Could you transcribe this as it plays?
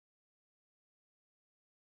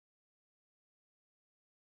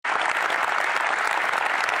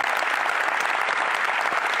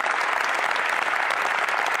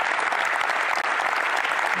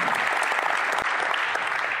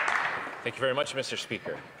Thank you very much, Mr.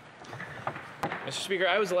 Speaker. Mr. Speaker,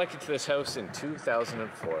 I was elected to this House in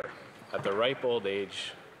 2004 at the ripe old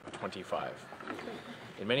age of 25.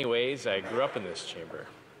 In many ways, I grew up in this chamber.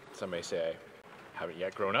 Some may say I haven't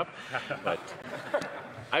yet grown up, but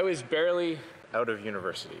I was barely out of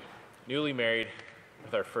university, newly married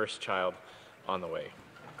with our first child on the way.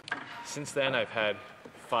 Since then, I've had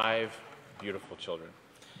 5 beautiful children,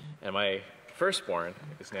 and my firstborn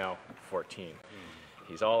is now 14.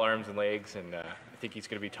 He's all arms and legs, and I think he's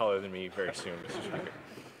going to be taller than me very soon, Mr. Speaker.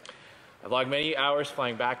 I've logged many hours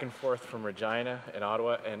flying back and forth from Regina and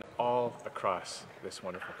Ottawa and all across this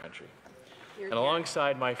wonderful country. And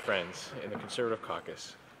alongside my friends in the Conservative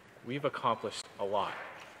caucus, we've accomplished a lot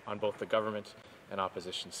on both the government and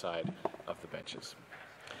opposition side of the benches.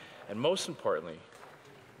 And most importantly,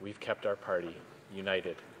 we've kept our party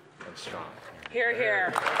united and strong. Hear,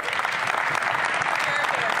 hear.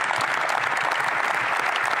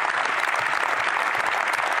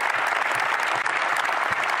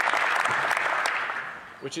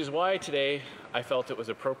 Which is why today I felt it was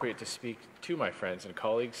appropriate to speak to my friends and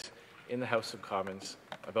colleagues in the House of Commons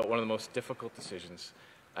about one of the most difficult decisions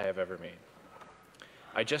I have ever made.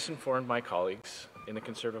 I just informed my colleagues in the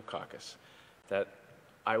Conservative caucus that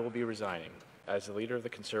I will be resigning as the leader of the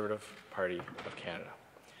Conservative Party of Canada.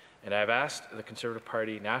 And I've asked the Conservative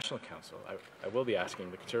Party National Council, I will be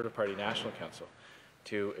asking the Conservative Party National Council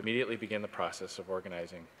to immediately begin the process of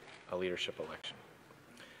organizing a leadership election.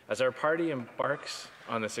 As our party embarks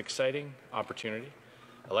on this exciting opportunity,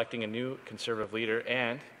 electing a new Conservative leader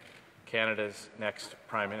and Canada's next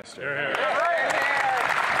Prime Minister,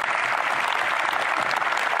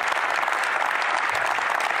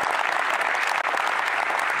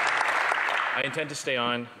 I intend to stay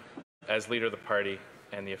on as leader of the party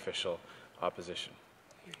and the official opposition.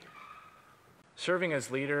 Serving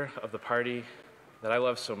as leader of the party that I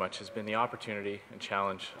love so much has been the opportunity and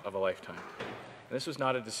challenge of a lifetime. And this was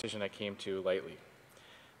not a decision I came to lightly.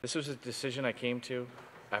 This was a decision I came to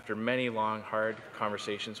after many long, hard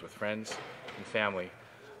conversations with friends and family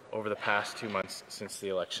over the past 2 months since the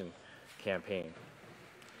election campaign.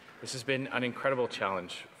 This has been an incredible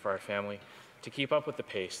challenge for our family to keep up with the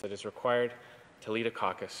pace that is required to lead a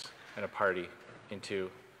caucus and a party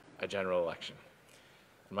into a general election.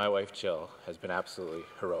 And my wife, Jill, has been absolutely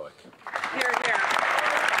heroic. Hear, hear.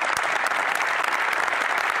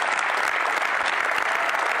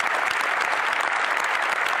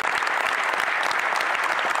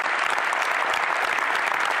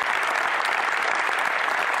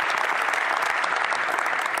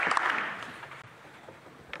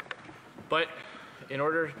 But in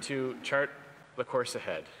order to chart the course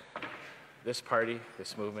ahead, this party,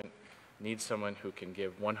 this movement, needs someone who can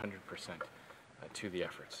give 100% to the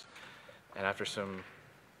efforts. And after some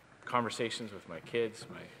conversations with my kids,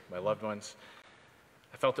 my loved ones,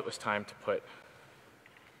 I felt it was time to put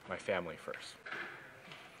my family first.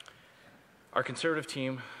 Our Conservative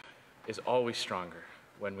team is always stronger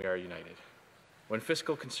when we are united. When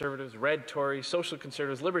fiscal Conservatives, Red Tories, Social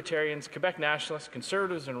Conservatives, Libertarians, Quebec Nationalists,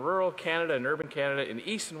 Conservatives in rural Canada and urban Canada, in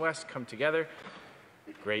the East and West come together,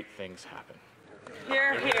 great things happen.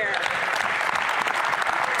 Hear, hear.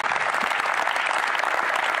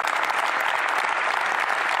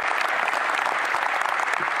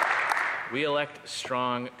 We elect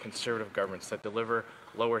strong Conservative governments that deliver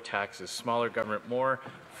lower taxes, smaller government, more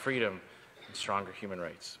freedom, and stronger human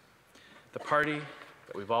rights. The party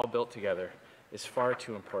that we've all built together is far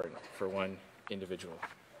too important for one individual.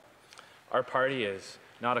 Our party is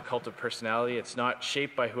not a cult of personality. It's not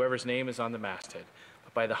shaped by whoever's name is on the masthead,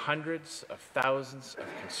 but by the hundreds of thousands of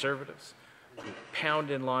Conservatives who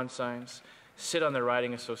pound in lawn signs, sit on their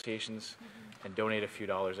riding associations, and donate a few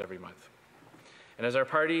dollars every month. And as our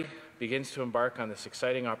party begins to embark on this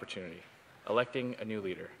exciting opportunity, electing a new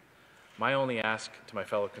leader, my only ask to my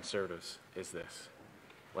fellow Conservatives is this: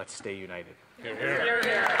 let's stay united. Hear, hear. Hear,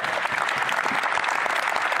 hear.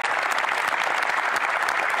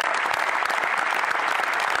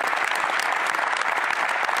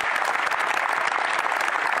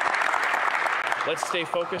 Let's stay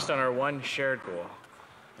focused on our one shared goal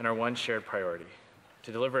and our one shared priority: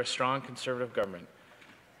 to deliver a strong Conservative government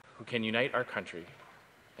who can unite our country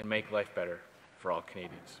and make life better for all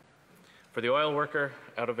Canadians. For the oil worker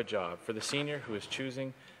out of a job, for the senior who is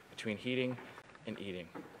choosing between heating and eating,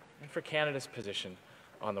 and for Canada's position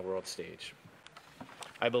on the world stage.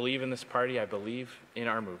 I believe in this party. I believe in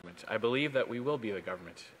our movement. I believe that we will be the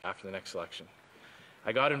government after the next election.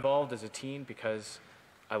 I got involved as a teen because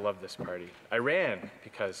I love this party. I ran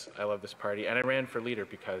because I love this party, and I ran for leader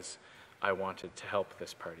because I wanted to help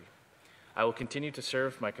this party. I will continue to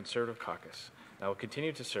serve my Conservative caucus, and I will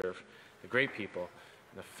continue to serve the great people,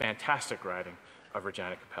 and the fantastic riding of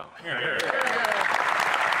Regina Capel.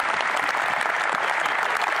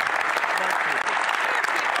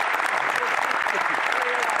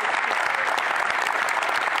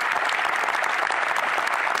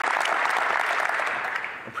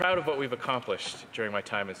 I'm proud of what we've accomplished during my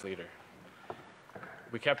time as leader.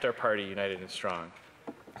 We kept our party united and strong.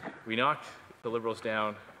 We knocked the Liberals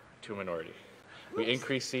down to a minority. We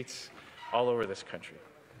increased seats all over this country.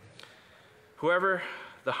 Whoever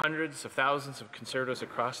the hundreds of thousands of Conservatives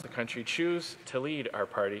across the country choose to lead our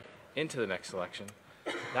party into the next election,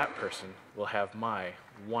 that person will have my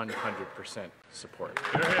 100% support.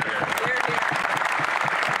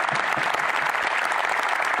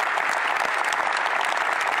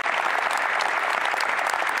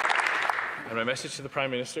 And my message to the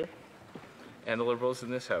Prime Minister and the Liberals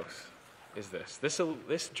in this House is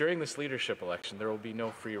during this leadership election, there will be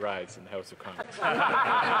no free rides in the House of Commons.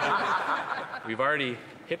 We've already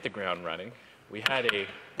hit the ground running. We had a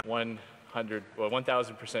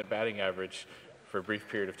 1,000% batting average for a brief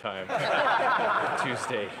period of time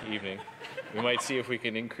Tuesday evening. We might see if we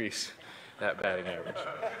can increase that batting average.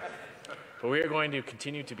 But we are going to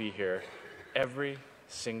continue to be here every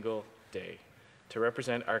single day to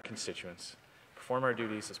represent our constituents, perform our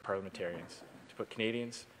duties as parliamentarians, to put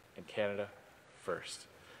Canadians and Canada first.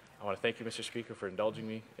 I want to thank you, Mr. Speaker, for indulging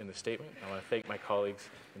me in the statement. I want to thank my colleagues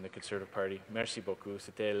in the Conservative Party. Merci beaucoup.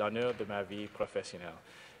 C'était l'honneur de ma vie professionnelle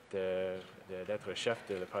d'être chef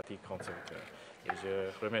de le Parti conservateur. Et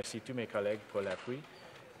je remercie tous mes collègues pour l'appui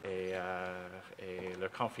et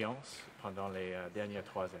leur confiance pendant les dernières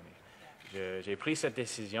 3 années. J'ai pris cette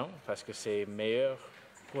décision parce que c'est meilleur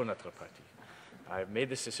pour notre parti. I've made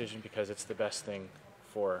this decision because it's the best thing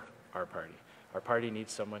for our party. Our party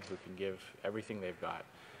needs someone who can give everything they've got.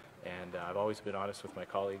 And I've always been honest with my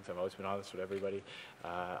colleagues. I've always been honest with everybody.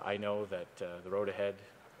 I know that the road ahead,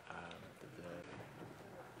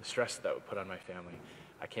 the stress that would put on my family,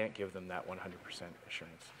 I can't give them that 100%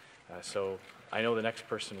 assurance. So I know the next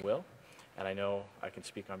person will, and I know I can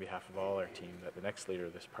speak on behalf of all our team that the next leader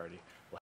of this party will